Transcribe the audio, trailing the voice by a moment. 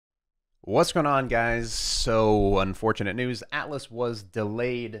What's going on, guys? So, unfortunate news. Atlas was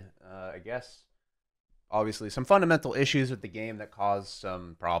delayed. I guess, obviously, some fundamental issues with the game that caused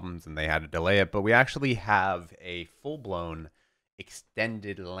some problems, and they had to delay it. But we actually have a full-blown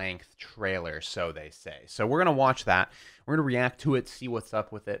extended length trailer, so they say. So we're going to watch that. We're going to react to it, see what's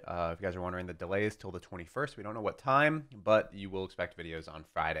up with it. If you guys are wondering, the delay is till the 21st. We don't know what time, but you will expect videos on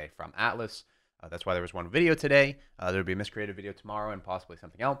Friday from Atlas. That's why there was one video today. There'll be a miscreated video tomorrow and possibly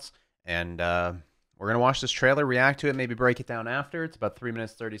something else. And we're going to watch this trailer, react to it, maybe break it down after. It's about 3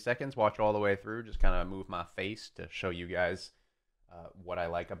 minutes, 30 seconds. Watch all the way through. Just kind of move my face to show you guys what I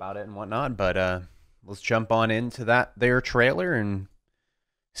like about it and whatnot. But let's jump on into their trailer and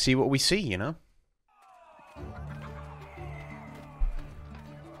see what we see, you know?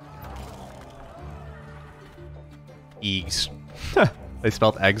 Eggs. They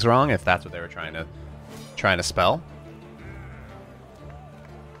spelled eggs wrong, if that's what they were trying to spell.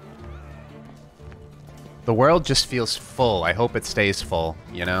 The world just feels full. I hope it stays full,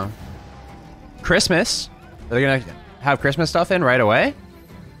 you know? Christmas? Are they gonna have Christmas stuff in right away?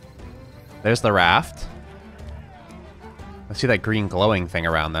 There's the raft. I see that green glowing thing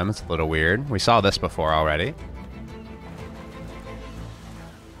around them. It's a little weird. We saw this before already.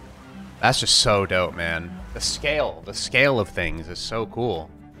 That's just so dope, man. The scale of things is so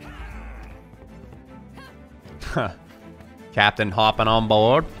cool. Captain hopping on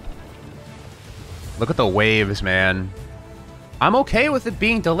board. Look at the waves, man. I'm okay with it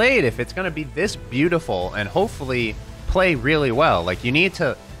being delayed if it's going to be this beautiful and hopefully play really well. Like, you need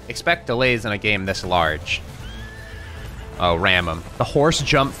to expect delays in a game this large. Oh, ram him. The horse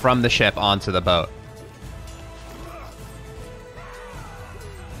jumped from the ship onto the boat.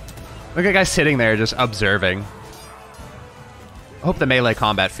 Look at the guy sitting there just observing. I hope the melee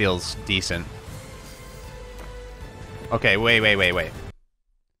combat feels decent. Okay, wait.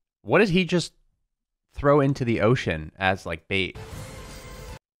 What did he just throw into the ocean as, like, bait?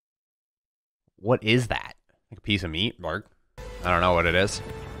 What is that? Like a piece of meat? Bark? I don't know what it is.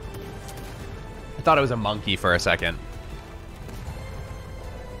 I thought it was a monkey for a second.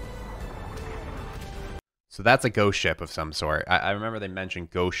 So that's a ghost ship of some sort. I remember they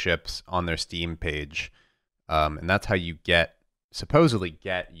mentioned ghost ships on their Steam page. And that's how you supposedly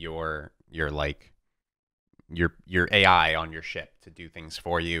get your AI on your ship to do things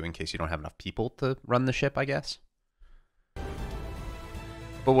for you in case you don't have enough people to run the ship, I guess.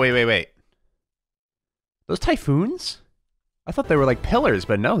 But wait. Those typhoons? I thought they were like pillars,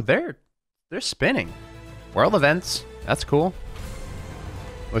 but no, they're spinning. World events. That's cool.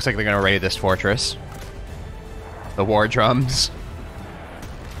 Looks like they're gonna raid this fortress. The war drums.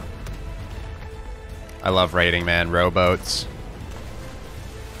 I love raiding, man. Rowboats.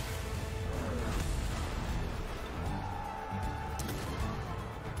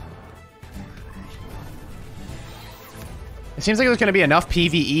 It seems like there's going to be enough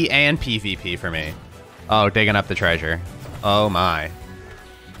PvE and PvP for me. Oh, digging up the treasure. Oh my.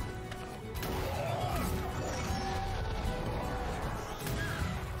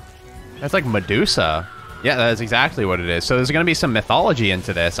 That's like Medusa. Yeah, that's exactly what it is. So there's going to be some mythology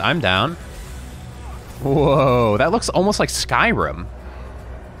into this. I'm down. Whoa, that looks almost like Skyrim.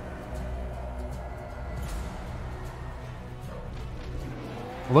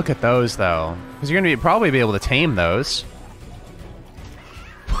 Look at those, though. Because you're going to probably be able to tame those.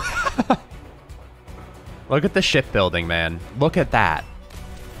 Look at the shipbuilding, man. Look at that.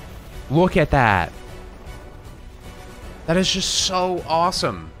 Look at that. That is just so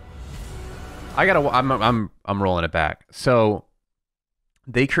awesome. I'm rolling it back. So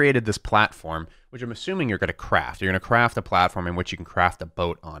they created this platform, which I'm assuming you're going to craft. You're going to craft a platform in which you can craft a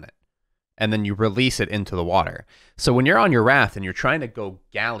boat on it. And then you release it into the water. So when you're on your raft and you're trying to go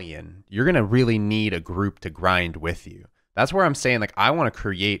galleon, you're going to really need a group to grind with you. That's where I'm saying, like, I want to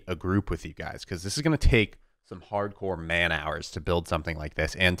create a group with you guys, because this is going to take some hardcore man hours to build something like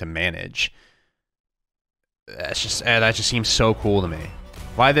this and to manage. That just seems so cool to me.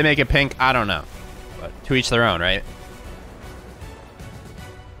 Why'd they make it pink? I don't know. But to each their own, right?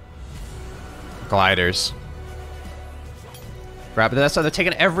 Gliders. Grab that. So they're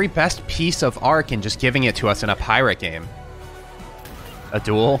taking every best piece of ARK and just giving it to us in a pirate game. A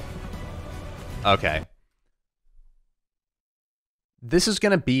duel? Okay. This is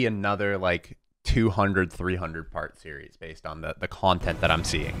going to be another, like, 200, 300 part series based on the content that I'm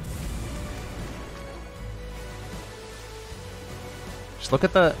seeing. Just look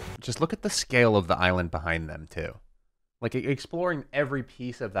at the scale of the island behind them, too. Like, exploring every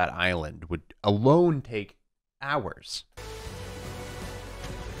piece of that island would alone take hours.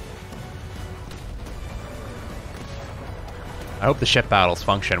 I hope the ship battles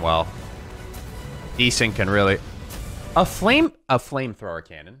function well. Decent can really... A flamethrower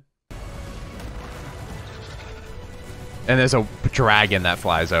cannon. And there's a dragon that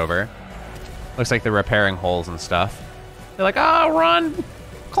flies over. Looks like they're repairing holes and stuff. They're like, oh, run!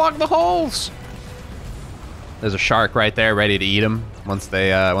 Clog the holes! There's a shark right there ready to eat them once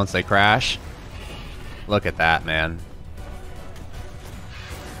they crash. Look at that, man.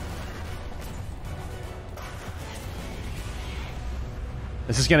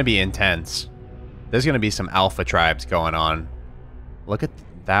 This is going to be intense. There's going to be some alpha tribes going on. Look at...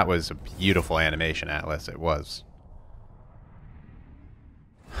 That was a beautiful animation, Atlas. It was.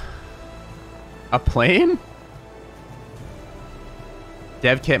 A plane?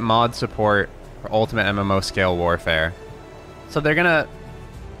 Dev kit mod support for Ultimate MMO Scale Warfare. So they're gonna...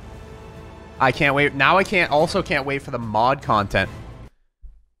 I can't wait. Now I can't wait for the mod content.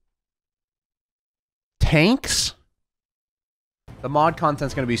 Tanks? The mod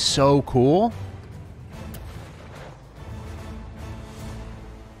content's gonna be so cool.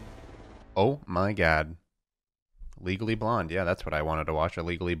 Oh my god. Legally Blonde. Yeah, that's what I wanted to watch. A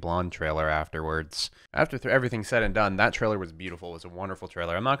Legally Blonde trailer afterwards. After everything said and done, that trailer was beautiful. It was a wonderful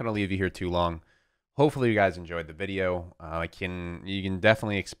trailer. I'm not going to leave you here too long. Hopefully you guys enjoyed the video. You can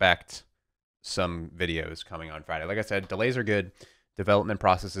definitely expect some videos coming on Friday. Like I said, delays are good. Development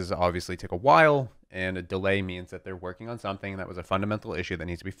processes obviously take a while, and a delay means that they're working on something that was a fundamental issue that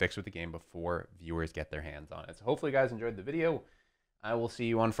needs to be fixed with the game before viewers get their hands on it. So hopefully you guys enjoyed the video. I will see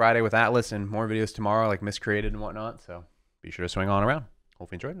you on Friday with Atlas and more videos tomorrow, like Miscreated and whatnot. So be sure to swing on around.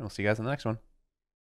 Hopefully you enjoyed, and we'll see you guys in the next one.